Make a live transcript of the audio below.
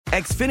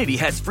Xfinity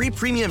has free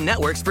premium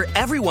networks for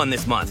everyone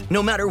this month,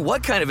 no matter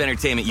what kind of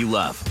entertainment you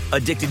love.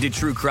 Addicted to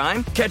true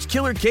crime? Catch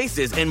killer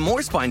cases and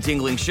more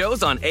spine-tingling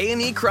shows on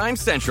A&E Crime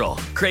Central.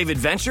 Crave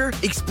adventure?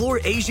 Explore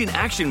Asian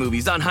action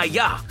movies on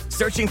Hi-Ya.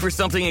 Searching for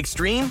something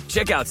extreme?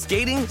 Check out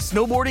skating,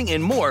 snowboarding,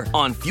 and more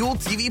on Fuel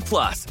TV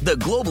Plus, the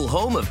global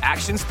home of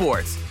action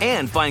sports.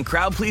 And find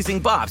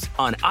crowd-pleasing bops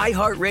on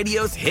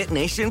iHeartRadio's Hit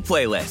Nation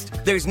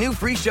playlist. There's new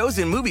free shows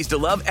and movies to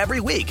love every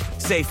week.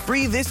 Say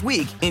free this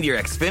week in your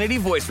Xfinity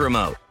voice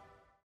remote.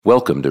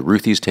 Welcome to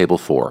Ruthie's Table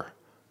 4,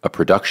 a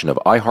production of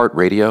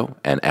iHeartRadio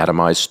and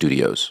Atomize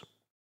Studios.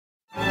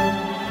 Yeah,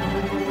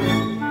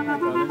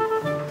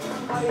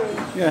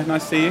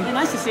 nice to see you. Yeah,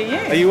 nice to see you.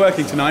 Are you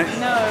working tonight?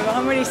 No,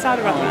 I'm really sad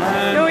about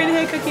that. You're in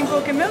here cooking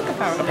pork and milk,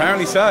 apparently.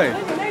 Apparently so.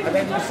 And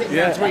then you're sitting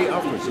down to eat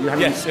afterwards.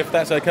 Yes, if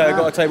that's okay. I've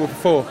got a table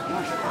for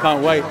 4.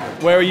 Can't wait.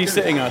 Where are you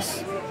sitting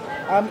us?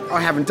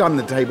 I haven't done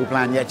the table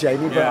plan yet,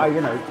 Jamie, but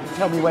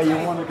tell me where you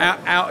want to go.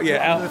 Out.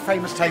 The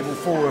famous table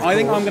 4, of I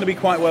think course. I'm going to be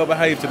quite well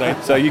behaved today,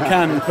 so you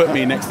can put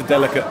me next to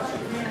delicate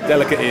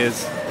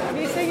ears. Have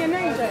you seen your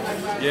name,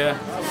 Jamie? Yeah,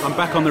 I'm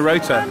back on the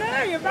rota. I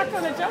know, you're back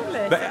on the job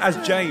list. But as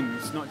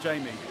James, not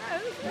Jamie.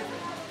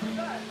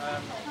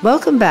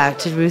 Welcome back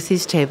to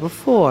Ruthie's Table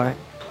 4.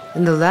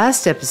 In the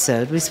last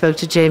episode, we spoke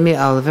to Jamie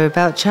Oliver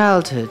about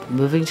childhood,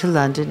 moving to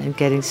London and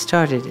getting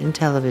started in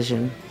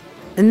television.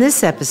 In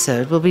this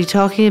episode, we'll be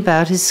talking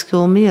about his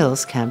school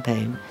meals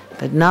campaign,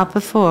 but not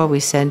before we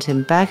send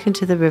him back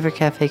into the River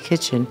Cafe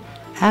kitchen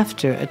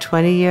after a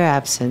 20-year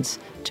absence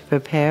to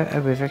prepare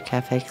a River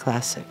Cafe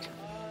classic.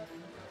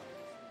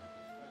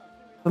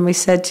 When we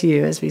said to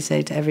you, as we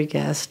say to every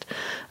guest,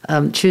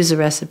 choose a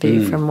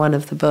recipe from one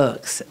of the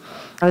books,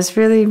 I was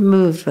really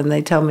moved when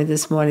they told me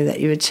this morning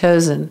that you had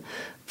chosen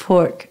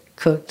pork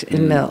cooked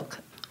in milk.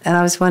 And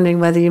I was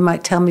wondering whether you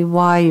might tell me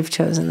why you've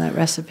chosen that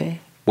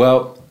recipe.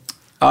 Well,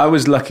 I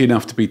was lucky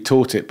enough to be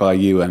taught it by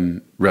you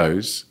and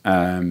Rose,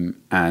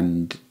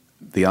 and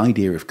the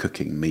idea of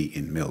cooking meat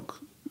in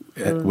milk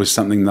was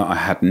something that I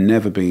had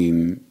never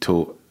been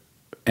taught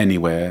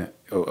anywhere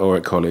or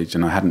at college,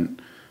 and I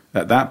hadn't,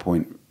 at that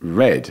point,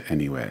 read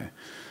anywhere.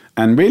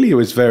 And really, it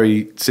was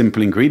very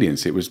simple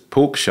ingredients. It was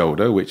pork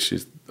shoulder, which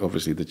is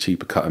obviously the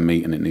cheaper cut of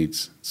meat, and it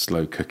needs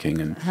slow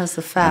cooking. And it has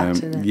the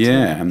fat in it.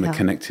 Yeah, and the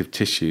connective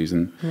tissues,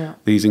 and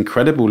these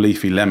incredible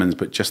leafy lemons,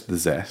 but just the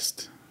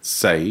zest,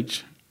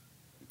 sage,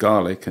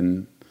 garlic,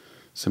 and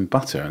some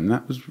butter, and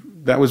that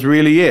was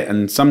really it.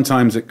 And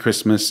sometimes at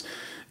Christmas,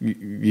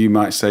 you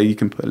might say you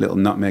can put a little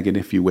nutmeg in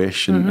if you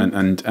wish, but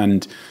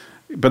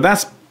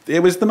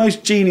it was the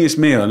most genius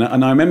meal,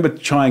 and I remember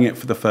trying it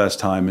for the first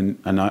time,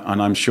 and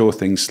I'm sure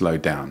things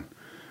slowed down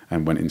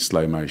and went in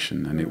slow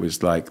motion, and it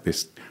was like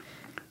this,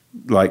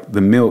 like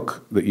the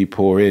milk that you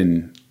pour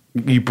in,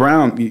 I'm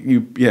going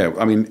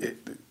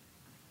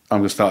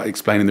to start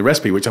explaining the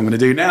recipe, which I'm going to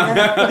do now,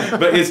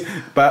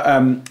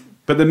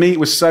 but the meat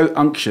was so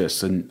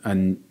unctuous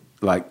and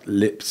like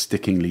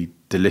lip-stickingly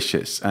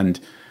delicious, and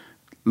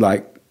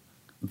like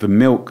the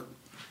milk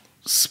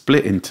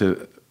split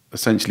into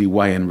essentially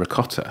whey and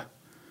ricotta,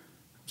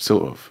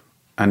 sort of.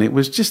 And it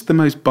was just the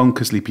most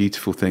bonkersly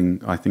beautiful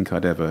thing I think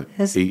I'd ever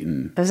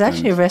eaten. It was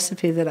actually a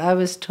recipe that I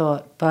was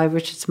taught by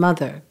Richard's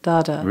mother,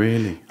 Dada.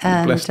 Really?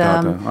 And, bless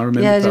Dada. I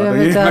remember Dada. I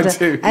remember Dada. I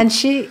do. And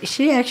she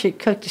actually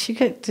cooked,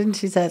 didn't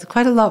she, that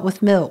quite a lot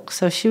with milk.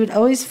 So she would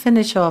always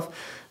finish off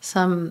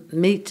some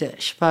meat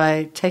dish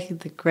by taking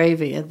the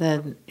gravy and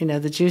then,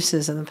 the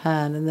juices in the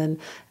pan and then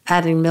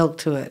adding milk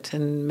to it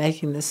and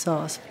making the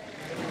sauce.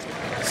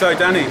 So,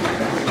 Danny.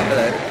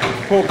 Hello.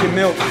 Pork in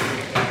milk.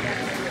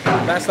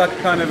 That's like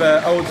kind of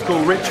an old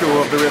school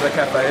ritual of the River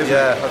Cafe, isn't it?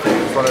 Yeah, I think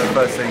it's one of the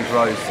first things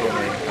Rose taught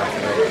me how to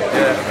make it.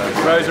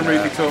 Yeah, Rose and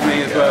Ruthie taught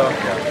me as well.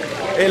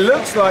 Yeah. It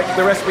looks like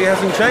the recipe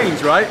hasn't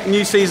changed, right?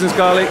 New season's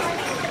garlic,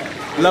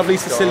 lovely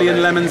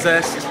Sicilian lemon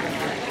zest,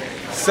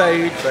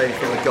 sage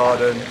from the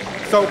garden,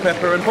 salt,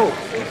 pepper, and pork.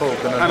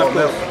 And hot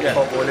milk,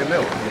 hot boiling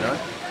milk,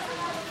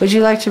 Would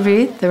you like to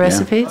read the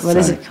recipe? Yeah. What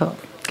is it called?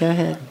 Go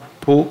ahead.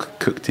 Pork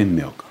cooked in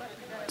milk.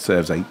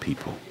 Serves 8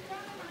 people.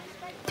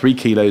 3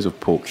 kilos of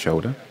pork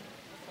shoulder,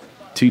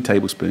 2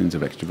 tablespoons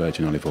of extra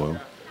virgin olive oil,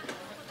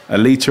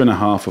 1.5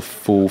 litres of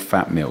full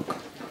fat milk,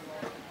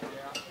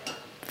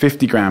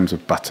 50 grams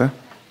of butter,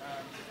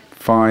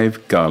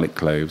 5 garlic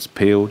cloves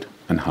peeled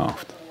and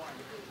halved,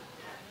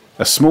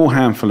 a small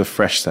handful of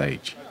fresh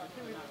sage,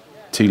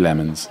 2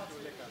 lemons,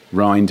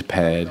 rind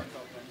pared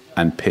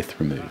and pith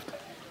removed.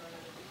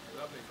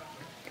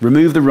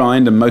 Remove the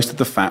rind and most of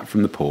the fat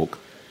from the pork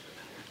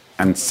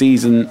and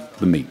season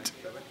the meat.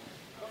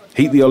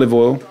 Heat the olive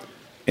oil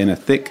in a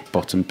thick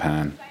bottom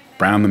pan.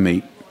 Brown the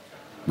meat,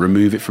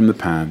 remove it from the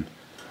pan,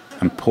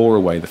 and pour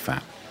away the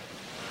fat.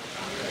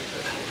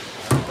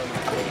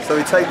 So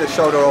we take the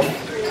shoulder off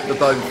the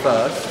bone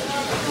first,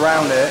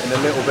 brown it in a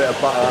little bit of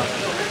butter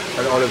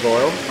and olive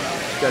oil,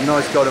 get a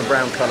nice golden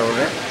brown colour on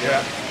it.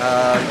 Yeah.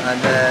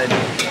 And then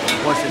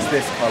once it's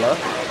this colour,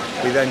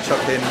 we then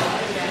chuck in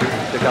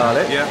the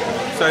garlic. Yeah.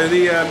 So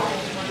the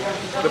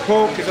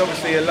pork is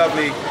obviously a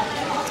lovely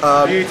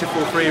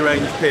Beautiful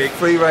free-range pig.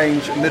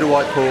 Free-range middle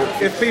white pork.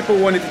 If people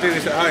wanted to do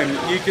this at home,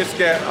 you just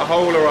get a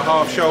whole or a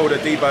half shoulder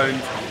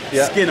deboned,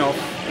 skin off.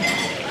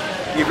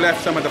 You've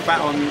left some of the fat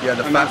on. Yeah,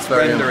 the and fat's that's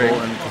very rendering.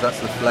 important because that's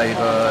the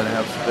flavour and it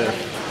helps a bit of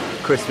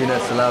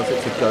crispiness, allows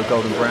it to go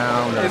golden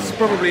brown. It's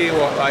probably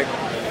what, like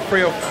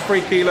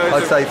 3 kilos?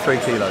 I'd say 3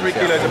 kilos. 3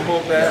 kilos of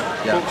pork there.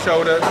 Yeah. Pork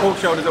shoulder. Pork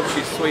shoulder is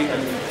obviously sweet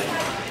and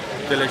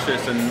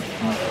delicious and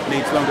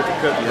needs longer to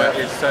cook, but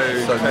it's so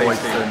tasty.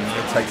 Moist and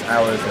it takes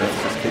hours and it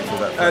just keeps all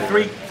that.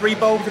 Three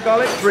bulbs of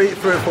garlic? 3 or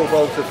 4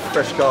 bulbs of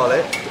fresh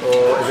garlic,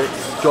 or if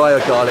it's drier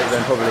garlic,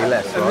 then probably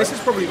less. And this is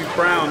probably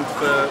browned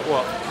for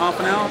what, half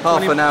an hour?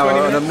 Half an hour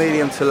on a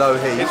medium to low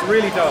heat. It's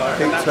really dark.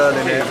 Keep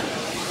turning it.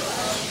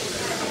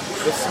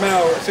 The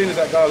smell, as soon as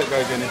that garlic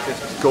goes in, it's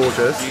just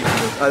gorgeous.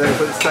 Beautiful. And then we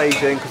put the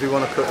sage in because we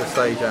want to cook the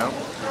sage out.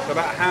 So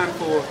about a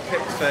handful of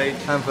picked sage.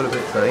 Handful of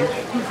picked sage.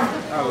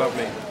 Oh,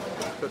 lovely.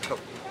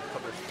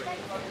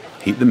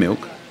 Heat the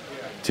milk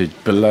to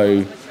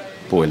below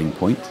boiling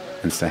point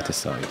and set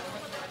aside.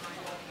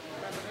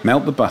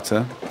 Melt the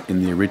butter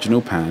in the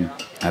original pan,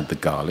 add the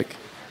garlic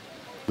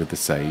with the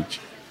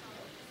sage,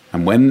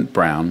 and when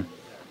brown,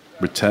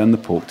 return the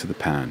pork to the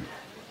pan.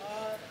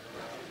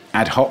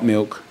 Add hot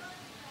milk,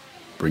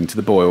 bring to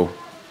the boil,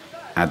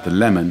 add the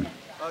lemon,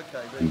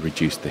 and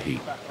reduce the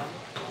heat.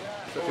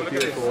 Such a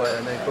beautiful way,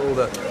 and they've got all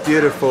the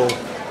beautiful.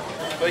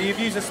 So you've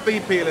used a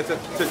speed peeler to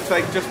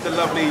take just the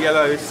lovely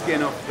yellow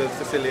skin off the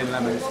Sicilian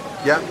lemons.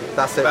 Yeah,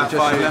 that's it. About we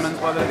just 5 lemons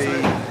by the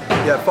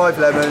Yeah, 5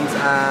 lemons,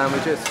 and we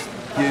just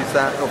use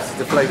that obviously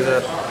to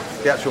flavour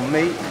the actual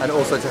meat, and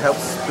also to help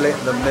split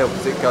the milk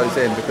as it goes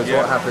in. Because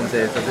what happens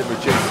is, as it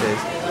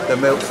reduces, the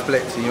milk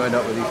splits, and you end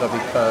up with these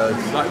lovely curds.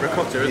 It's like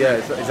ricotta, isn't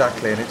it? Yeah,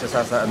 exactly, and it just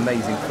has that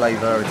amazing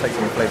flavour. It takes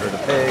on the flavour of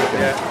the pig.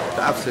 And it's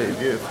absolutely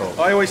beautiful.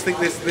 I always think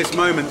this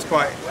moment's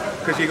quite,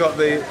 because you got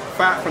the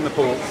fat from the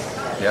pork.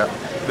 Yeah.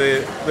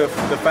 The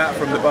fat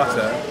from the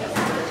butter,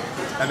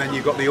 and then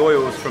you've got the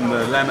oils from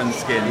the lemon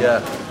skin.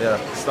 Yeah.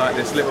 It's like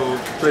this little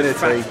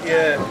Trinity. Fat,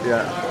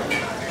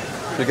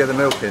 Yeah. Should we get the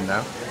milk in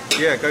now?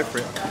 Yeah, go for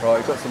it. Right,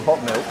 we've got some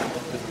hot milk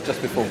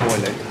just before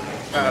boiling.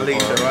 About a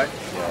litre, right?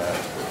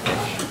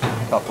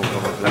 Yeah. Couple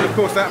probably. And of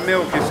course that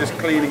milk is just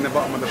cleaning the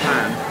bottom of the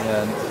pan.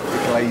 Yeah, and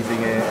it's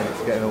glazing it, and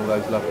it's getting all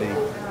those lovely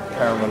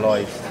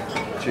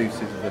caramelised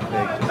juices of the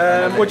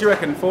pig. What do you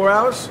reckon? 4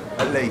 hours?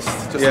 At least,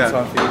 just in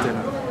time for your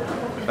dinner.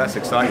 That's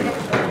exciting.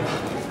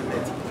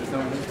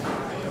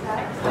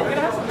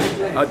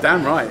 Oh,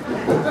 damn right.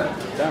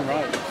 Damn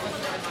right.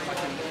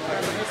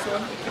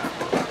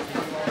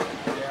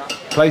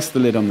 Place the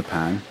lid on the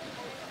pan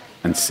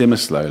and simmer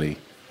slowly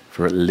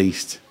for at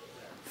least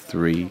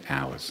 3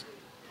 hours.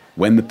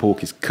 When the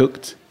pork is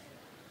cooked,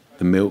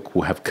 the milk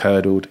will have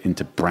curdled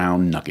into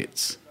brown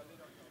nuggets.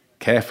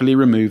 Carefully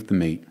remove the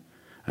meat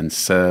and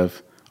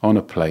serve on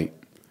a plate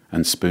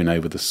and spoon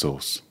over the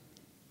sauce.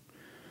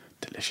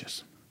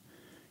 Delicious.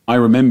 I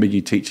remember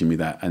you teaching me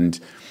that, and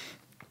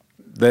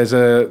there's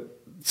a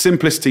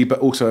simplicity but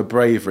also a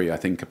bravery, I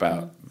think,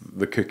 about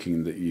the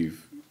cooking that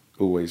you've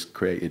always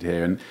created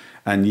here.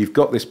 And you've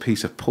got this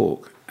piece of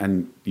pork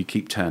and you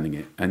keep turning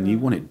it and you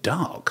want it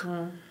dark.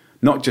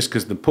 Not just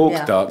because the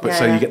pork's dark, but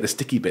so you get the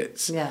sticky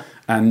bits. Yeah.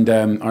 And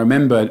I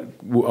remember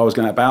I was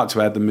about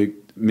to add the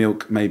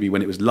milk maybe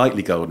when it was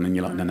lightly golden, and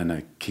you're like,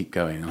 no, keep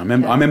going. And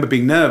I remember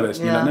being nervous.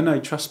 And you're like, no,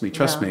 trust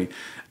me.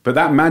 But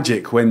that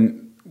magic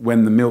when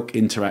the milk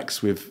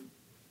interacts with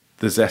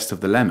the zest of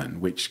the lemon,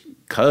 which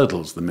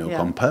curdles the milk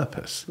on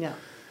purpose. Yeah.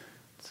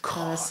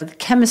 The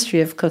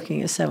chemistry of cooking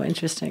is so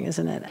interesting,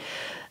 isn't it?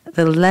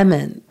 The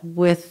lemon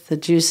with the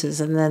juices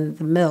and then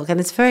the milk. And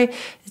it's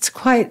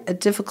quite a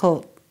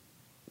difficult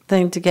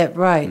thing to get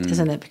right,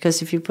 isn't it?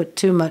 Because if you put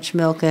too much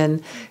milk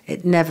in,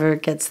 it never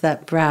gets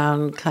that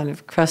brown kind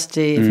of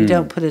crusty. If you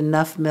don't put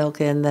enough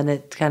milk in, then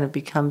it kind of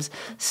becomes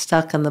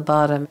stuck on the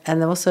bottom.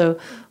 And also,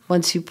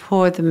 once you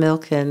pour the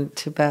milk in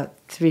to about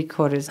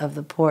 3/4 of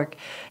the pork,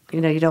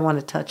 you don't want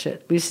to touch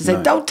it. We used to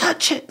say, don't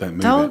touch it.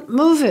 Don't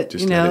move it,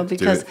 just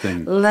because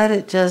let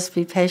it just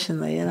be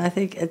patiently. And I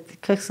think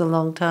it cooks a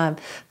long time.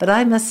 But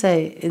I must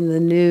say, in the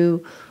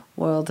new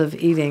world of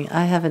eating,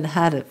 I haven't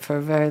had it for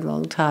a very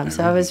long time.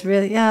 So I was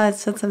really,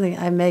 it's not something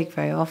I make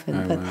very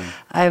often. But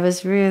I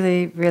was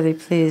really, really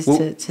pleased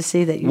to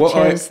see that you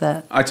chose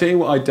that. I tell you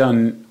what I'd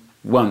done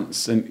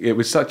once, and it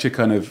was such a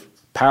kind of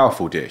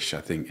powerful dish,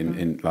 I think,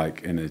 in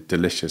a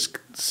delicious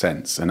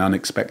sense and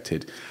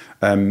unexpected.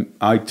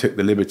 I took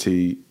the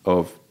liberty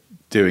of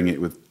doing it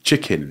with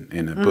chicken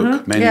in a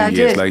book many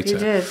years later. You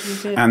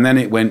did. And then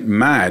it went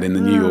mad in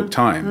the New York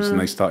Times, and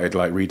they started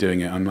like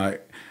redoing it. I'm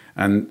like,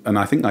 and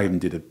I think I even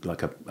did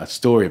a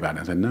story about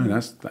it. I said, no,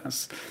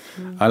 that's.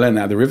 I learned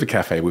that at the River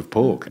Cafe with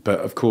pork, but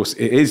of course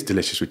it is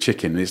delicious with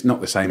chicken. It's not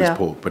the same as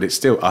pork, but it's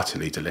still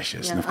utterly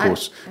delicious. And of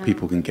course,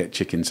 people can get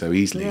chicken so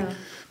easily. Yeah.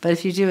 But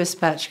if you do a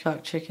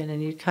spatchcock chicken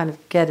and you kind of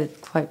get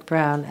it quite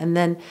brown, and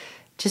then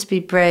just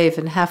be brave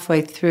and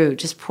halfway through,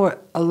 just pour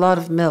a lot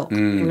of milk,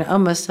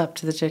 almost up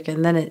to the chicken,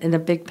 and then in a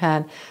big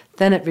pan,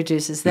 then it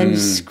reduces. Then you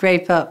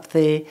scrape up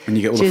the and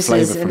you get all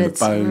juices, the flavour from and the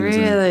bones. it's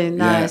really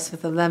nice yeah.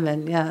 with the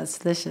lemon. Yeah, it's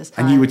delicious.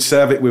 And you would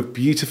serve it with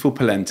beautiful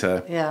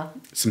polenta,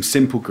 some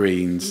simple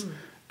greens,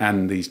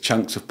 and these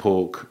chunks of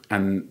pork,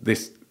 and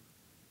this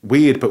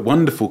weird but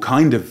wonderful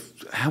kind of,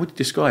 how would you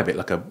describe it?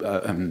 Like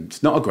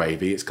it's not a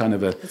gravy. It's kind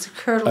of it's a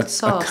curdled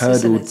sauce,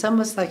 isn't it? It's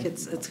almost like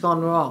it's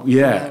gone wrong.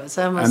 Yeah. It's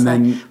almost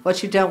like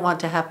what you don't want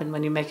to happen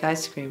when you make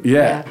ice cream.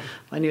 Yeah.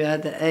 When you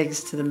add the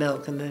eggs to the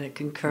milk and then it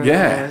can curdle.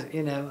 Yeah.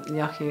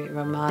 Gnocchi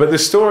romano. But the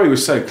story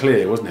was so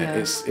clear, wasn't it?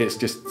 Yeah. It's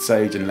just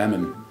sage and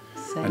lemon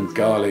and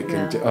garlic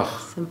and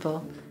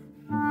simple.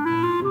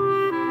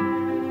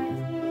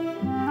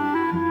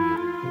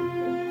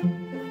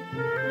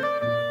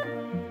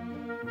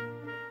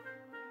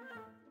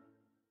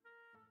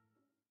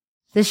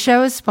 The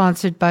show is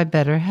sponsored by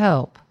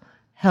BetterHelp.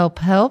 Help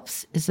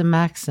helps is a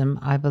maxim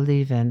I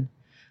believe in.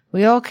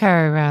 We all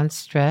carry around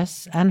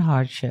stress and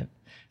hardship,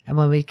 and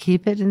when we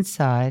keep it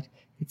inside,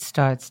 it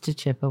starts to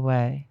chip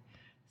away.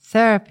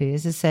 Therapy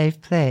is a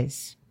safe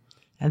place,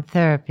 and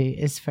therapy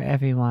is for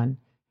everyone.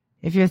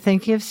 If you're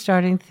thinking of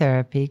starting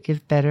therapy,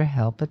 give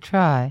BetterHelp a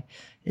try.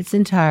 It's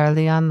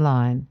entirely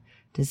online,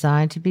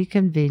 designed to be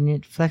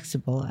convenient,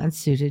 flexible, and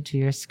suited to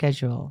your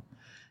schedule.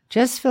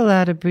 Just fill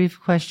out a brief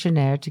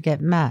questionnaire to get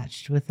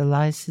matched with a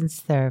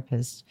licensed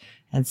therapist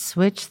and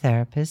switch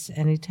therapists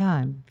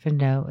anytime for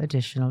no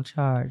additional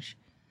charge.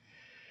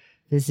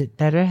 Visit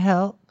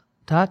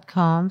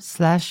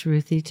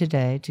BetterHelp.com/Ruthie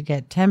today to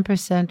get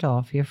 10%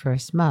 off your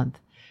first month.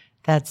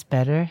 That's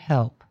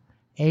BetterHelp,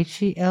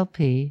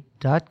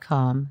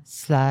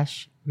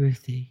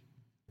 HELP.com/Ruthie.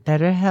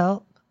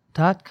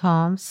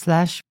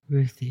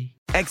 BetterHelp.com/Ruthie.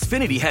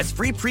 Xfinity has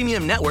free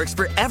premium networks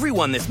for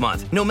everyone this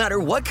month, no matter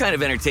what kind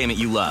of entertainment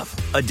you love.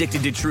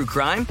 Addicted to true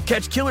crime?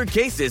 Catch killer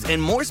cases and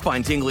more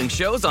spine-tingling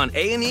shows on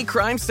A&E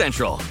Crime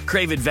Central.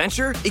 Crave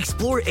adventure?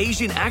 Explore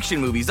Asian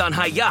action movies on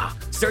Hi-Ya.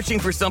 Searching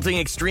for something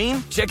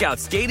extreme? Check out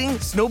skating,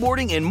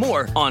 snowboarding, and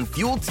more on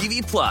Fuel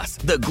TV Plus,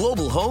 the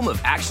global home of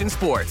action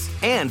sports.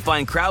 And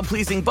find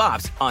crowd-pleasing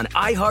bops on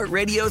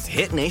iHeartRadio's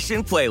Hit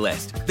Nation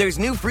playlist. There's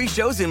new free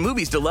shows and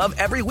movies to love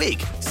every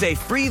week. Say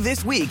free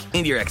this week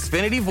in your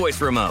Xfinity voice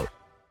remote.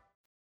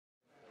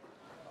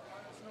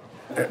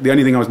 The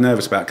only thing I was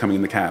nervous about coming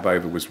in the cab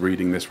over was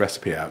reading this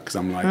recipe out, because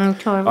I'm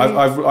like,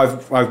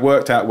 I've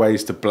worked out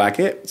ways to blag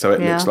it so it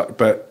looks like,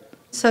 but.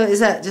 So is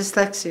that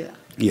dyslexia?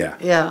 Yeah.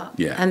 Yeah.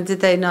 And did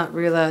they not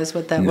realize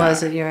what that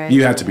was at your age?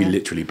 You had to be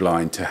literally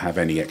blind to have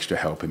any extra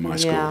help in my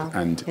school.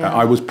 And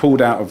I was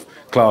pulled out of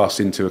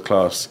class into a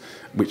class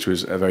which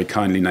was a very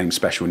kindly named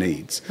special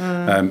needs.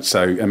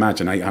 So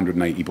imagine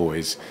 880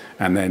 boys,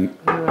 and then...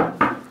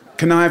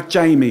 Can I have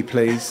Jamie,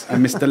 please,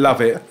 and Mr.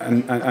 Lovett,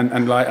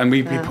 and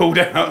we'd be pulled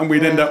out, and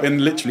we'd end up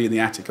literally in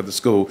the attic of the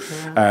school,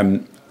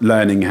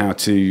 learning how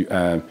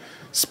to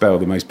spell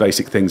the most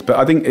basic things. But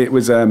I think it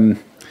was,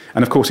 and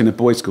of course, in a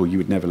boys' school, you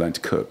would never learn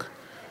to cook,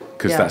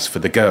 because that's for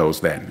the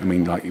girls then. I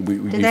mean, like,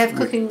 did they have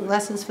cooking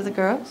lessons for the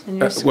girls in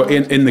your school? Well,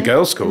 in the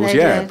girls' schools,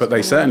 but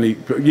they certainly,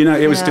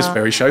 it was just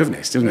very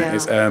chauvinist, isn't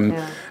it?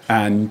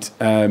 And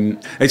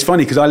it's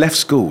funny because I left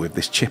school with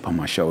this chip on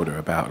my shoulder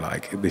about,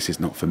 like, this is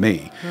not for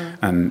me,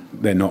 and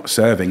they're not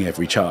serving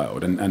every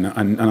child,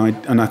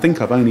 and I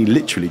think I've only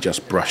literally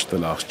just brushed the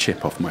last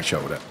chip off my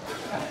shoulder.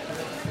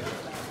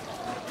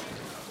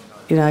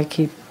 I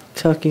keep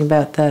talking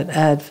about that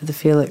ad for the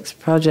Felix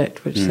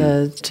Project, which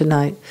says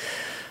tonight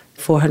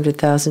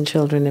 400,000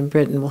 children in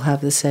Britain will have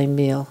the same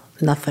meal,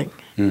 nothing,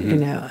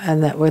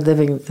 and that we're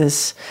living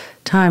this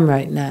time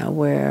right now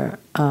where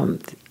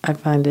I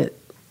find it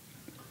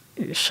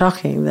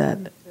shocking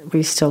that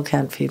we still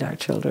can't feed our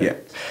children. Yeah.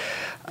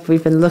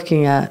 We've been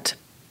looking at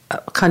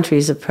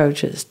countries'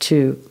 approaches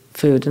to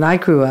food, and I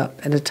grew up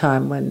at a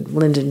time when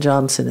Lyndon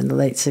Johnson in the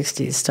late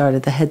 60s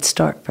started the Head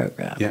Start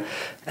program. Yeah.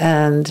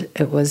 And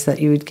it was that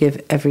you would give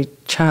every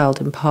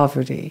child in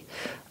poverty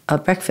a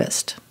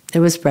breakfast. It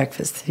was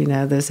breakfast.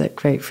 There's that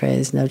great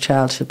phrase, no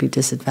child should be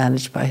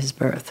disadvantaged by his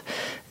birth.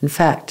 In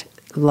fact,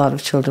 a lot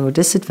of children were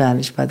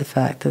disadvantaged by the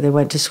fact that they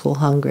went to school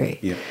hungry.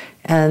 Yeah.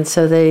 And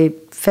so they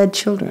fed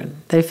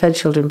children. They fed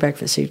children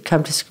breakfast. So you'd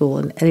come to school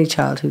and any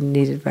child who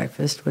needed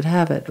breakfast would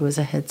have it. It was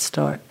a Head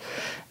Start.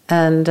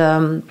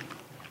 And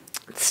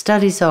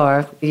studies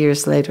are,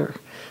 years later,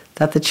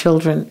 that the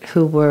children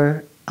who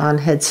were on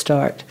Head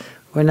Start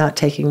were not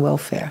taking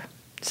welfare.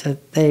 So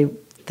they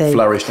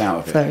flourished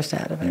out of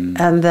it.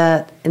 And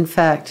that, in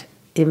fact,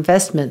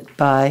 investment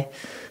by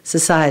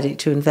society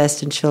to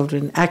invest in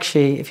children,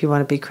 actually, if you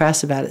want to be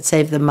crass about it,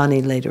 save them money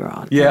later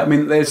on. Yeah, I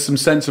mean, there's some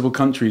sensible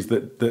countries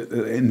that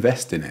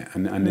invest in it,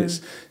 and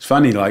it's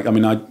funny. Like, I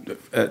mean, I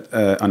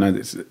know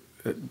it's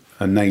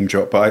a name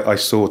drop, but I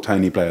saw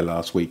Tony Blair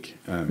last week,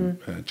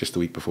 just the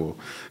week before,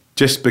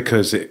 just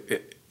because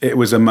it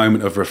was a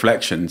moment of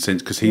reflection,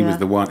 because he was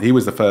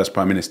the first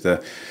Prime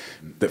Minister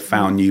that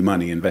found new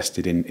money,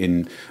 invested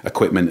in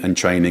equipment and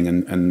training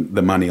and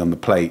the money on the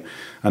plate.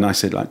 And I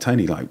said, like,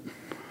 Tony, like,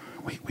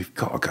 we've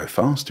got to go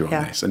faster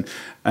on this. And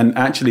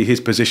actually his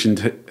position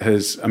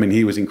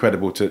he was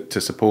incredible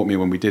to support me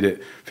when we did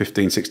it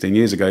 15, 16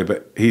 years ago,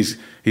 but he's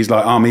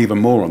like, I'm even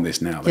more on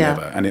this now than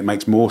ever, and it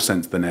makes more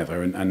sense than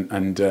ever.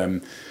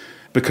 And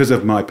because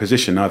of my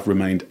position, I've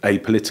remained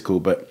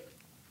apolitical, but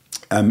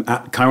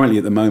currently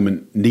at the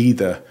moment,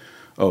 neither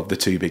of the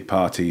two big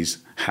parties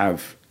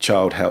have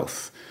child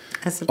health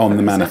on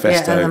the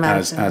manifesto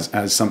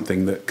as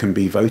something that can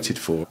be voted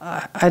for.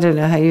 I don't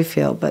know how you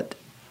feel, but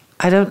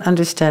I don't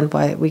understand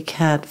why we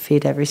can't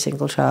feed every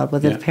single child,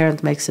 whether the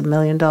parent makes $1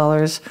 million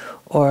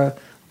or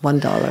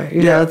 $1.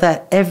 You know,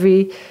 that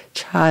every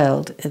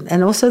child,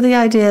 and also the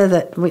idea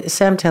that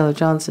Sam Taylor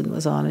Johnson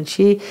was on, and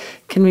she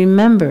can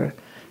remember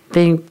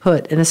being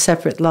put in a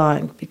separate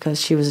line because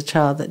she was a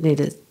child that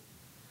needed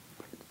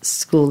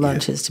school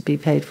lunches to be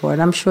paid for.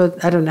 And I'm sure,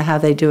 I don't know how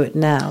they do it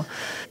now.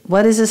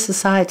 What is a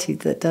society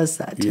that does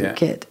that to a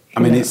kid?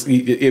 I mean,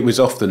 it was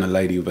often a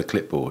lady with a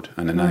clipboard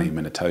and a name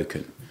and a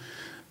token.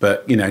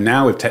 But, you know,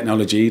 now with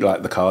technology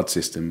like the card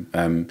system,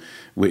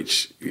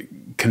 which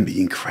can be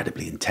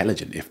incredibly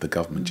intelligent if the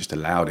government just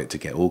allowed it to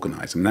get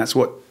organised. And that's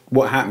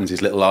what happens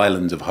is little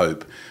islands of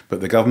hope, but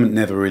the government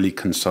never really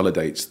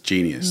consolidates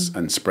genius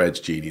and spreads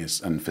genius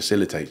and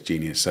facilitates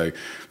genius. So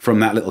from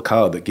that little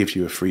card that gives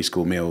you a free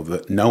school meal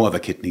that no other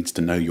kid needs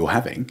to know you're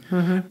having,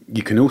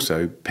 you can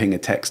also ping a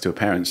text to a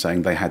parent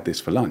saying they had this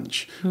for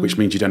lunch, which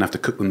means you don't have to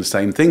cook them the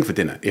same thing for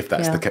dinner, if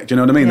that's the case. Do you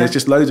know what I mean? There's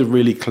just loads of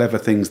really clever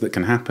things that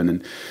can happen.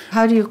 And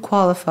how do you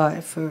qualify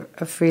for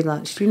a free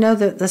lunch? Do you know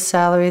the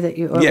salary that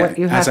you, or what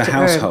you have to earn? As a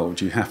household,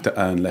 you have to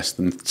earn less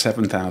than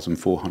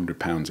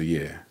 £7,400 a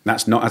year.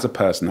 That's not as a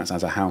person, that's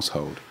as a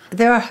household.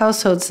 There are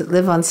households that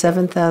live on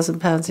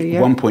 £7,000 a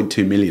year?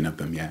 1.2 million of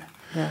them, yeah.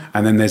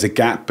 And then there's a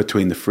gap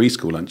between the free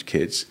school lunch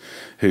kids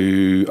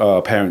who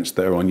are parents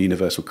that are on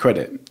universal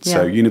credit.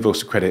 So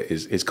universal credit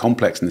is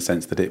complex in the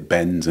sense that it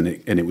bends and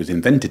it was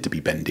invented to be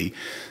bendy.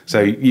 So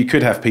you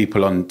could have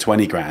people on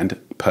 20 grand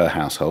per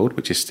household,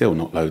 which is still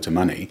not loads of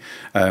money,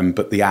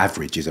 but the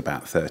average is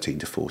about 13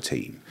 to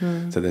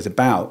 14. So there's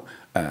about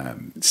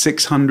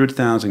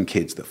 600,000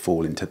 kids that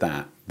fall into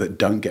that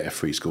don't get a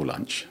free school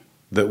lunch,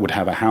 that would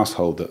have a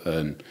household that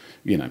earn,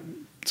 you know,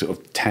 sort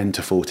of £10,000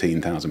 to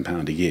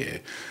 £14,000 a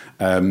year,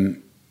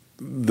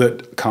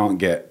 that can't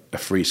get a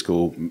free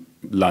school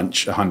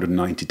lunch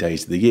 190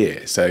 days of the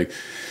year. So,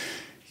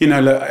 you know,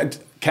 look,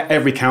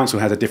 every council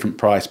has a different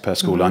price per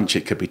school lunch.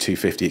 It could be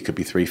 £2.50, it could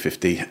be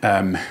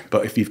 £3.50.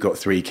 But if you've got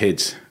 3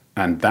 kids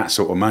and that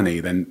sort of money,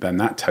 then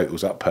that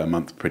totals up per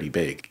month pretty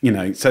big. You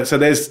know, so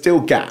there's still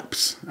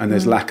gaps and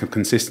there's lack of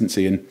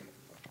consistency.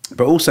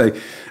 But also,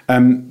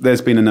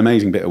 there's been an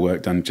amazing bit of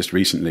work done just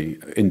recently,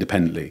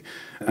 independently.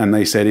 And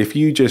they said if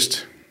you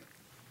just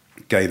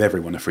gave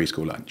everyone a free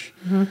school lunch,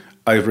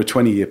 over a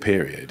 20-year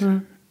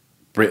period,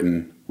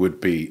 Britain would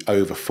be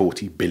over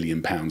 £40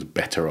 billion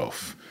better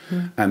off.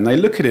 And they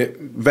look at it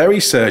very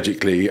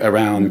surgically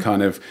around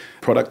kind of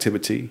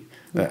productivity,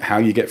 how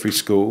you get through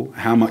school,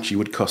 how much you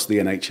would cost the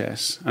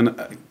NHS,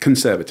 and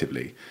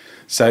conservatively.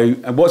 So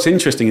what's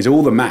interesting is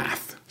all the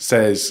math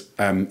says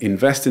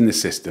invest in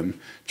this system,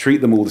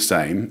 treat them all the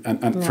same,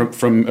 and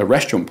from a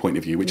restaurant point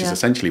of view, which is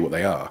essentially what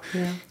they are,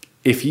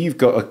 if you've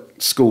got a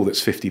school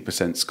that's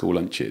 50% school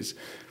lunches,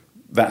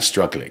 that's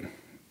struggling.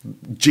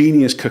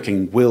 Genius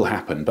cooking will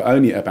happen, but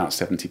only at about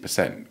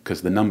 70%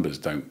 because the numbers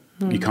don't.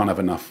 You can't have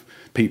enough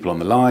people on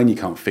the line, you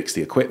can't fix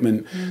the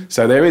equipment.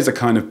 So there is a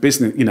kind of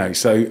business, you know,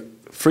 so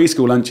free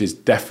school lunches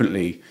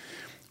definitely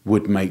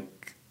would make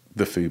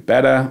the food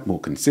better,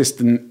 more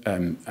consistent,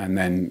 and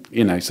then,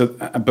 you know, so,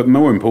 but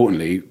more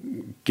importantly,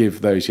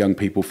 give those young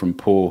people from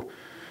poor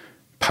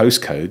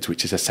postcodes,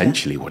 which is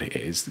essentially what it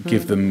is,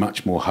 give them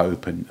much more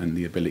hope and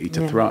the ability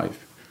to thrive.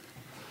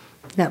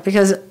 Yeah,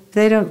 because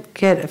they don't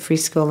get a free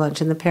school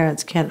lunch and the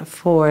parents can't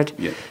afford.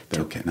 Yeah,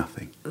 they'll get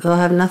nothing. They'll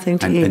have nothing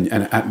to eat.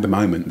 And at the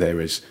moment, there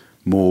is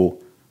more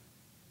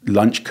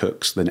lunch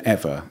cooks than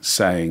ever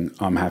saying,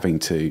 I'm having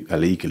to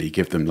illegally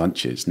give them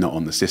lunches, not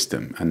on the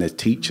system. And there's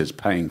teachers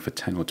paying for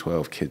 10 or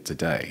 12 kids a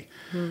day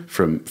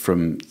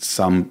from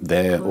some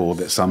there or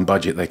some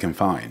budget they can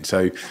find.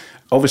 So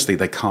obviously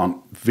they can't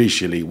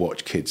visually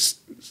watch kids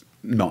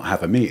not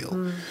have a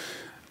meal.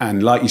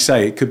 And like you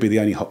say, it could be the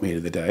only hot meal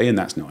of the day, and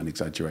that's not an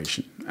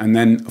exaggeration. And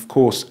then, of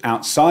course,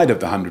 outside of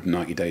the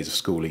 190 days of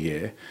school a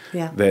year,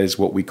 there's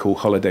what we call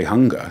holiday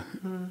hunger,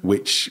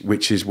 which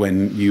is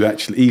when you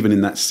actually, even in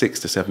that 6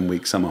 to 7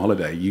 week summer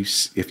holiday,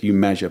 if you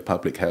measure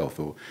public health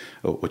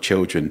or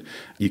children,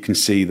 you can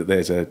see that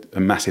there's a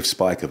massive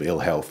spike of ill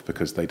health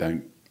because they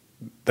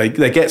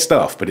get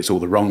stuff, but it's all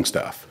the wrong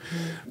stuff.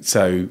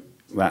 So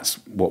that's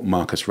what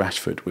Marcus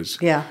Rashford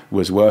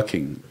was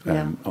working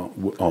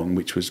on,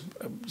 which was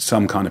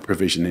some kind of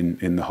provision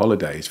in the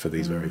holidays for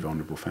these very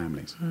vulnerable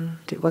families.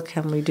 What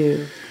can we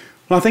do?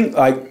 Well, I think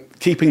like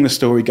keeping the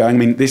story going. I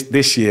mean,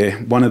 this year,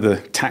 one of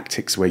the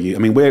tactics I've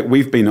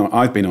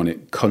been on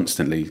it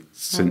constantly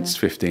since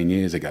 15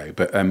 years ago.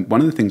 But one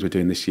of the things we're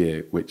doing this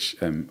year, which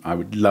I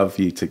would love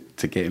you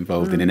to get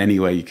involved in any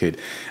way you could,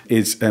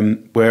 is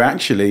we're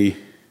actually.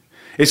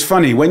 It's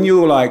funny when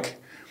you're like,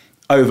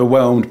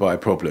 overwhelmed by a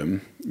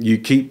problem, you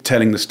keep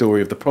telling the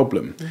story of the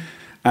problem.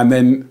 And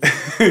then,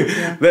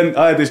 then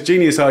I had this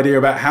genius idea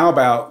about how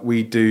about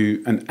we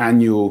do an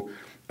annual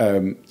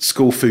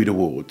school food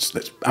awards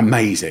that's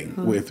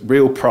amazing with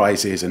real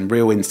prizes and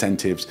real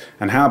incentives.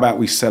 And how about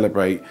we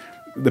celebrate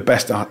the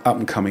best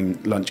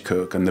up-and-coming lunch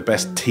cook and the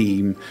best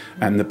team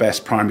and the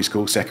best primary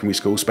school, secondary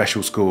school,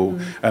 special school,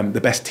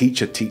 the best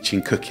teacher teaching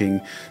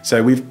cooking.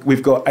 So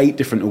we've got 8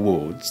 different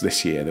awards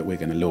this year that we're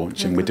going to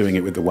launch, and we're doing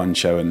it with the One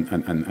Show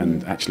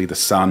and actually the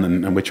Sun,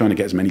 and we're trying to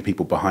get as many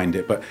people behind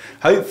it. But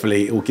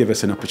hopefully it will give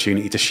us an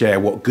opportunity to share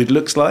what good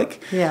looks like.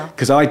 Yeah.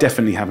 Because I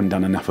definitely haven't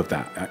done enough of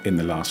that in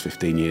the last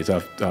 15 years.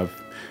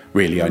 I've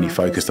really only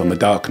focused on the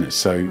darkness.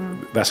 So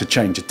that's a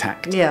change of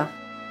tact. Yeah.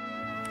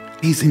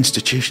 These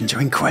institutions are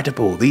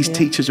incredible. These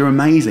teachers are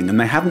amazing. And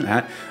they haven't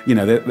had,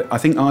 I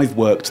think I've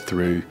worked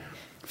through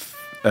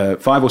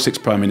 5 or 6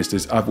 prime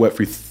ministers. I've worked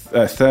through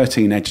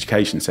 13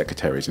 education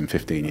secretaries in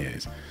 15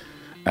 years,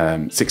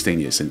 16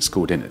 years since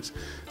school dinners.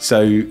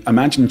 So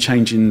imagine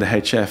changing the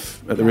head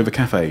chef at the River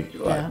Cafe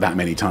that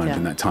many times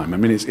in that time. I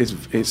mean, it's.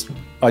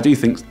 I do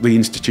think the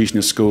institution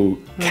of school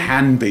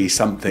can be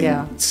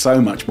something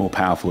so much more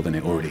powerful than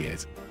it already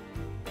is.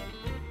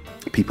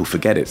 People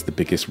forget it's the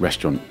biggest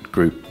restaurant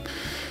group.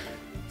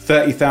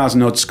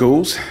 30,000 odd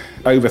schools,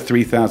 over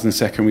 3,000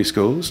 secondary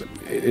schools.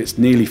 It's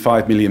nearly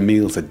 5 million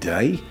meals a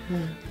day.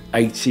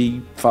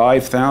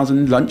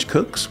 85,000 lunch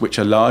cooks, which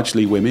are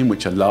largely women,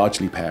 which are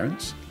largely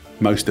parents,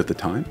 most of the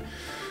time.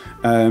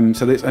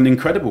 So there's an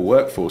incredible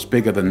workforce,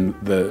 bigger than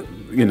the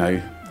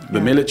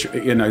military,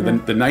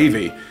 the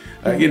Navy,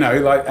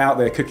 like out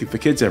there cooking for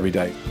kids every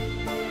day.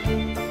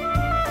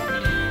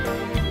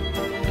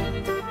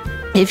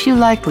 If you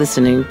like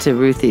listening to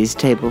Ruthie's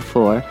Table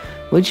 4,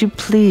 would you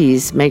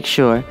please make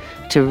sure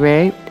to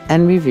rate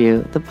and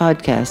review the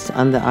podcast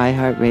on the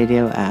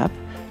iHeartRadio app,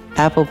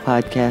 Apple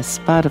Podcasts,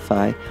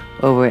 Spotify,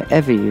 or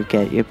wherever you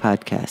get your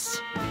podcasts.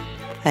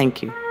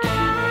 Thank you.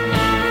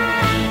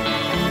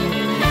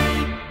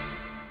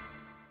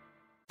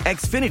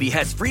 Xfinity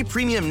has free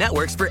premium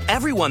networks for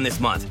everyone this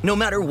month, no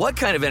matter what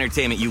kind of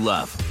entertainment you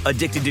love.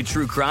 Addicted to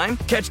true crime?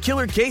 Catch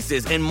killer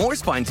cases and more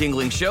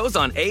spine-tingling shows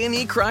on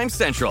A&E Crime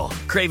Central.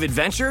 Crave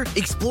adventure?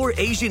 Explore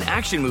Asian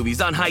action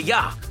movies on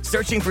Hi-Ya.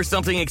 Searching for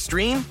something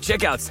extreme?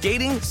 Check out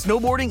skating,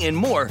 snowboarding, and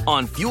more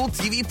on Fuel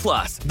TV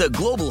Plus, the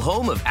global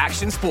home of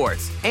action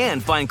sports.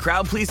 And find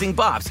crowd-pleasing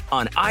bops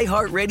on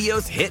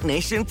iHeartRadio's Hit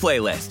Nation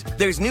playlist.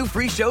 There's new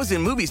free shows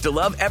and movies to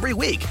love every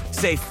week.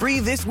 Say free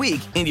this week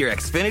in your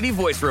Xfinity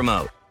voice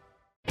remote.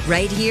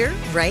 Right here,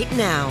 right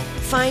now.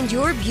 Find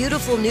your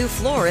beautiful new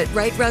floor at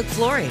Right Rug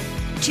Flooring.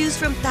 Choose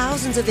from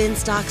thousands of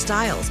in-stock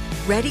styles,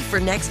 ready for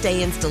next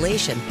day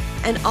installation,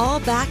 and all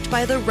backed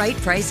by the right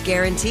price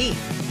guarantee.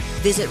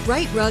 Visit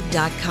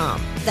rightrug.com.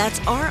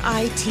 That's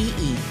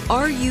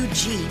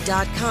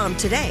RITERUG.com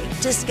today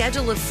to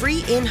schedule a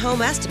free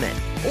in-home estimate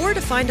or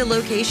to find a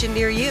location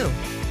near you.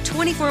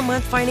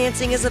 24-month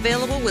financing is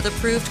available with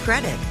approved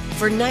credit.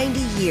 For 90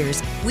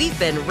 years, we've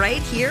been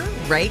right here,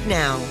 right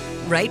now.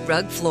 Right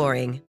Rug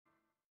Flooring.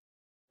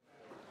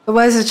 I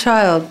was a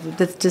child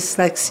with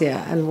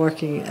dyslexia and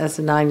working as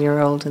a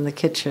 9-year-old in the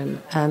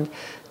kitchen, and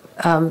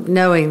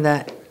knowing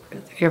that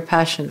your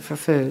passion for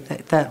food,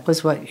 that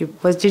was what you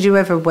was. Did you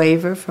ever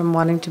waver from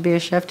wanting to be a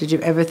chef? Did you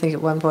ever think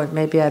at one point,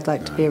 maybe I'd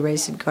like to be a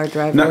racing car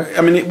driver? No,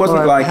 I mean, it wasn't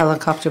or like a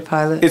helicopter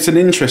pilot. It's an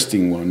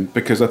interesting one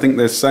because I think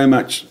there's so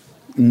much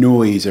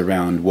noise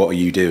around what are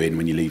you doing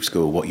when you leave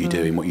school, what are you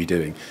doing, what are you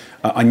doing.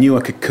 I knew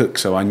I could cook,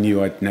 so I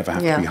knew I'd never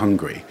have to be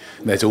hungry.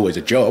 There's always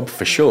a job,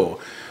 for sure.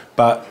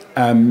 But,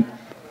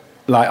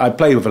 I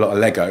play with a lot of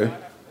Lego,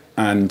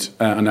 and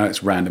I know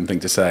it's a random thing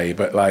to say,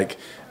 but,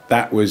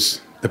 that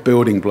was the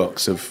building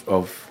blocks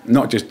of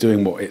not just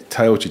doing what it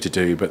tells you to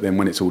do, but then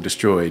when it's all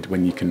destroyed,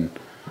 when you can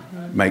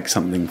make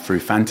something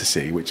through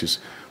fantasy, which is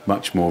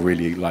much more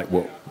really like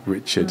what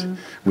Richard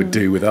would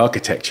do with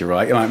architecture,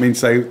 right? You know what I mean?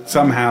 So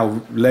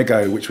somehow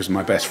Lego, which was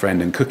my best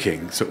friend, and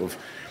cooking sort of,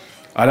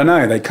 I don't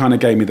know, they kind of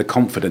gave me the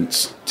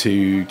confidence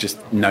to just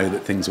know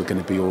that things were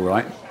going to be all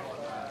right.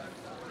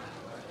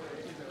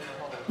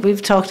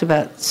 We've talked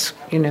about,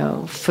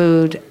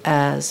 food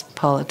as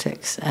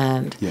politics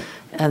and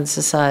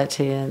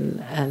society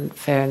and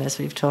fairness.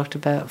 We've talked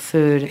about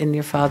food in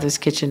your father's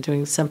kitchen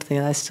doing something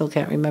that I still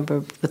can't remember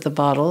with the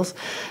bottles.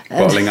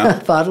 Bottling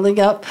up. Bottling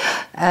up.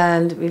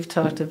 And we've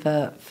talked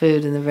about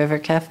food in the River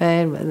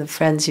Cafe and the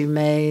friends you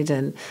made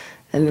and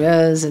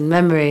Rose and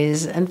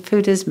memories. And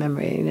food is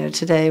memory.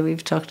 Today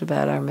we've talked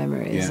about our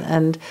memories. Yeah.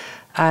 And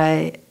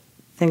I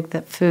think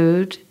that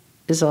food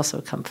is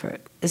also comfort.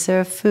 Is there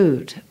a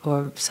food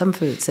or some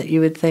foods that you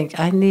would think,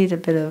 I need a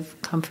bit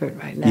of comfort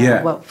right now?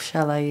 Yeah. What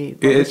shall I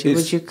eat?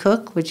 Would you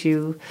cook? Would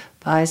you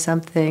buy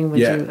something?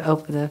 Would you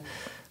open a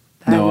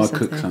bag No, of I'll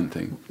something? cook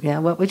something. Yeah,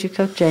 what would you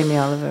cook, Jamie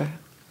Oliver?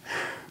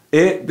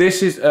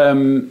 This is,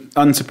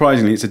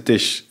 unsurprisingly, it's a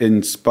dish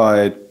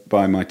inspired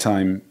by my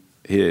time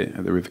here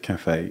at the River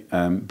Cafe.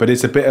 But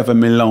it's a bit of a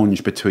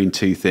melange between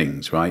two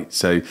things, right?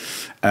 So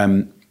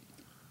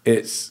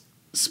it's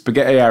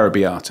spaghetti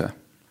arrabbiata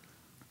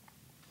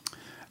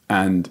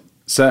and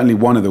certainly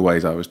one of the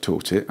ways I was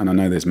taught it, and I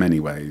know there's many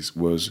ways,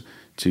 was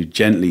to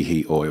gently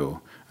heat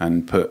oil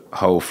and put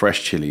whole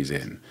fresh chilies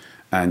in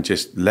and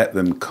just let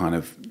them kind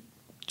of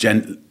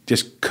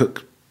just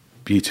cook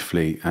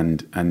beautifully,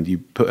 and you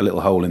put a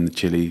little hole in the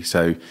chili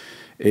so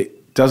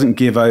it doesn't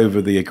give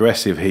over the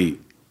aggressive heat.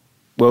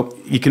 Well,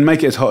 you can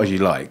make it as hot as you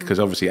like, because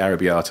obviously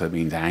arrabbiata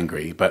means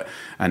angry, but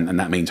and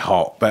that means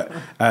hot. But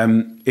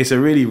it's a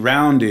really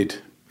rounded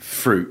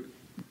fruit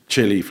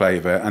chili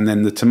flavour, and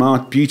then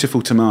the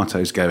beautiful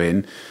tomatoes go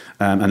in,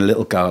 and a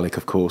little garlic,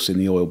 of course, in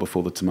the oil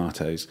before the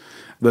tomatoes.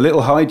 The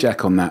little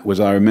hijack on that was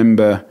I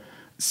remember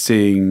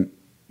seeing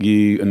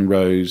you and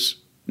Rose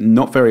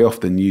not very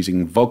often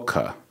using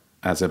vodka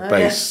as a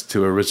base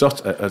to a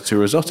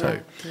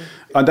risotto. Yeah.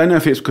 I don't know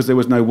if it's because there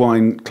was no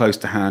wine close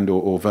to hand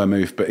or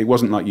vermouth, but it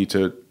wasn't like you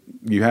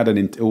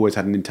had always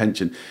had an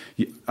intention.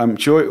 I'm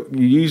sure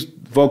you used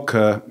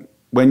vodka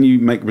when you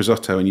make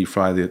risotto and you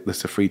fry the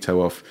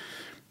sofrito off.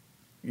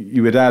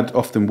 You would add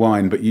often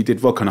wine, but you did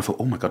vodka, and I thought,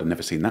 oh my God, I've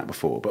never seen that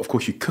before. But of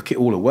course, you cook it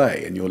all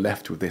away, and you're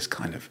left with this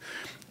kind of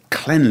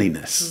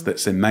cleanliness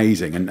that's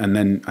amazing. And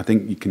then I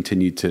think you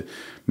continued to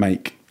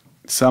make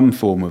some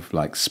form of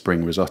like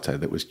spring risotto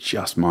that was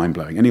just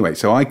mind-blowing. Anyway,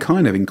 so I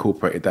kind of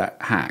incorporated that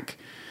hack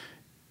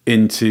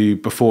into,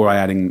 before I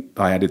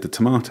added the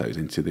tomatoes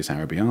into this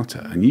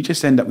arrabbiata, and you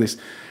just end up this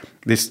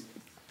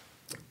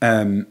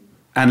and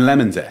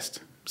lemon zest.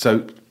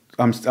 So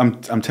I'm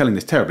telling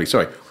this terribly.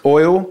 Sorry,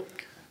 oil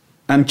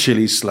and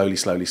chilies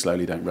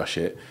slowly. Don't rush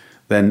it.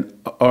 Then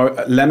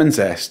lemon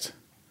zest,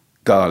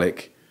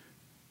 garlic,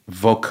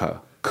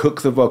 vodka.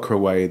 Cook the vodka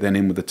away, then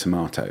in with the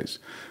tomatoes,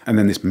 and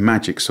then this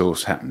magic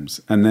sauce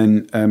happens, and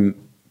then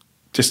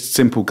just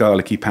simple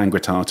garlicky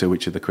pangrattato,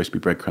 which are the crispy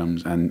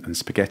breadcrumbs, and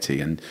spaghetti.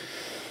 And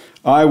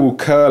I will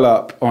curl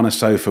up on a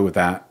sofa with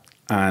that,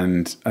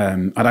 and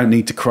I don't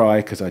need to cry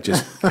because I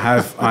just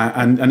have.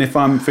 And if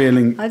I'm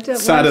feeling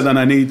sadder than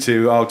I need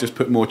to, I'll just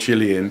put more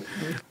chili in.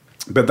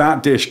 But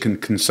that dish can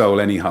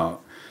console any heart.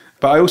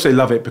 But I also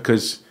love it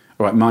because,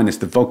 all right, minus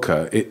the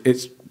vodka,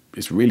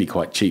 it's really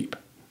quite cheap.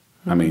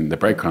 I mean, the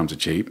breadcrumbs are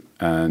cheap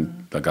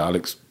and the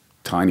garlic's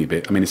tiny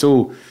bit. I mean,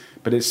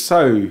 but it's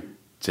so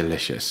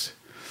delicious.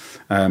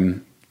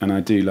 And I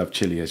do love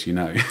chili, as you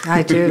know.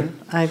 I do.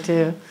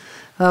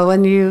 Well,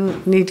 when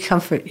you need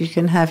comfort, you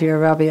can have your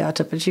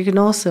arrabbiata, but you can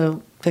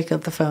also pick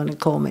up the phone and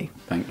call me.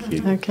 Thank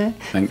you. Okay?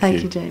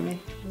 Thank you, Jamie.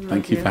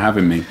 Thank you for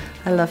having me.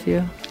 I love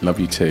you. Love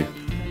you too.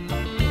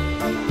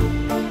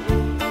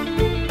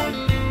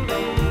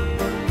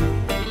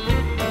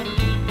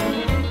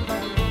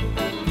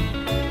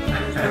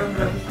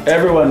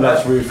 Everyone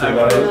loves Ruthie,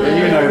 though.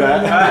 You know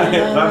that.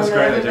 That was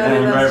great. It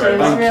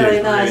was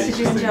really nice. Did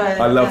you enjoy it?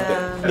 I loved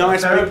it.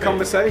 Nice big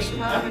conversation.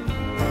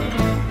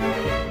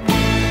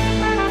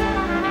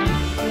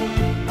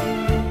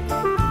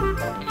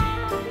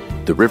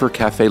 The River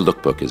Cafe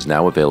Lookbook is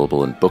now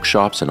available in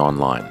bookshops and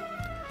online.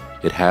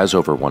 It has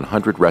over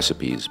 100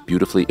 recipes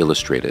beautifully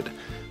illustrated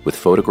with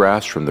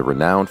photographs from the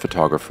renowned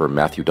photographer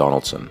Matthew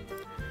Donaldson.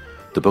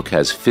 The book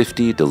has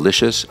 50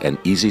 delicious and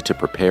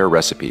easy-to-prepare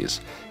recipes,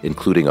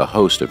 including a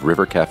host of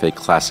River Cafe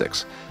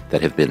classics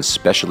that have been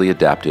specially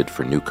adapted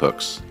for new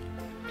cooks.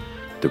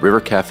 The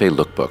River Cafe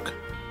Lookbook,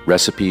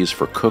 recipes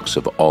for cooks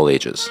of all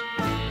ages.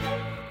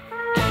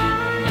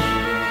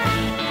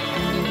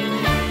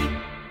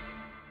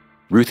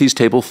 Ruthie's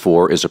Table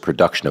 4 is a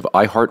production of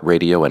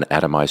iHeartRadio and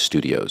Atomize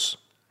Studios.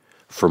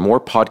 For more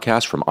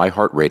podcasts from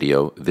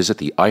iHeartRadio, visit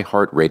the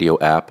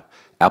iHeartRadio app,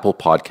 Apple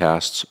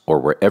Podcasts, or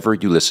wherever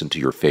you listen to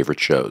your favorite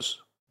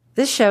shows.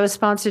 This show is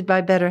sponsored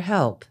by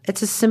BetterHelp.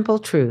 It's a simple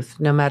truth.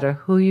 No matter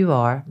who you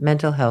are,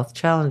 mental health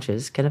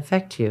challenges can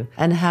affect you,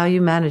 and how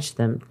you manage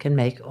them can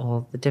make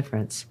all the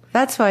difference.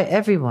 That's why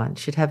everyone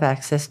should have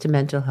access to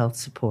mental health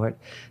support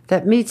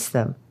that meets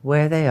them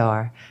where they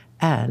are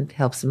and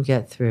helps them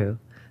get through.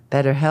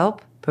 BetterHelp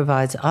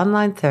provides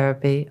online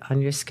therapy on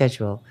your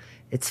schedule.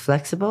 It's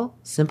flexible,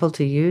 simple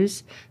to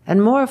use,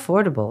 and more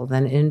affordable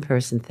than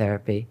in-person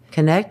therapy.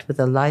 Connect with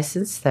a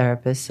licensed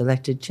therapist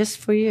selected just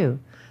for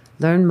you.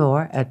 Learn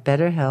more at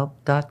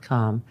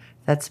betterhelp.com.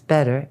 That's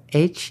better,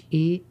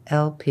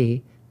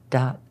 HELP.com.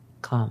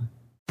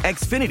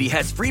 Xfinity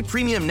has free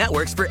premium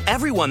networks for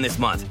everyone this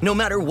month, no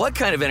matter what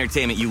kind of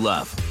entertainment you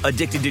love.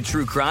 Addicted to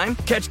true crime?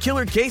 Catch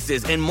killer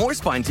cases and more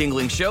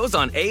spine-tingling shows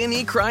on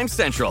A&E Crime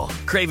Central.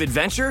 Crave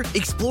adventure?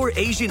 Explore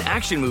Asian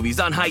action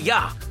movies on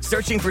Hi-Ya.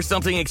 Searching for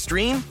something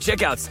extreme?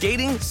 Check out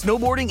skating,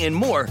 snowboarding, and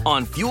more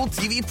on Fuel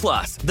TV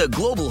Plus, the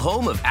global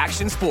home of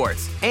action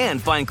sports.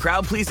 And find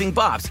crowd-pleasing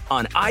bops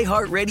on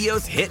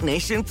iHeartRadio's Hit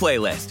Nation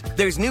playlist.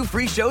 There's new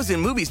free shows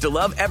and movies to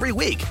love every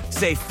week.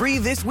 Say free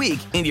this week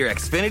in your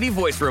Xfinity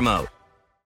voice remote.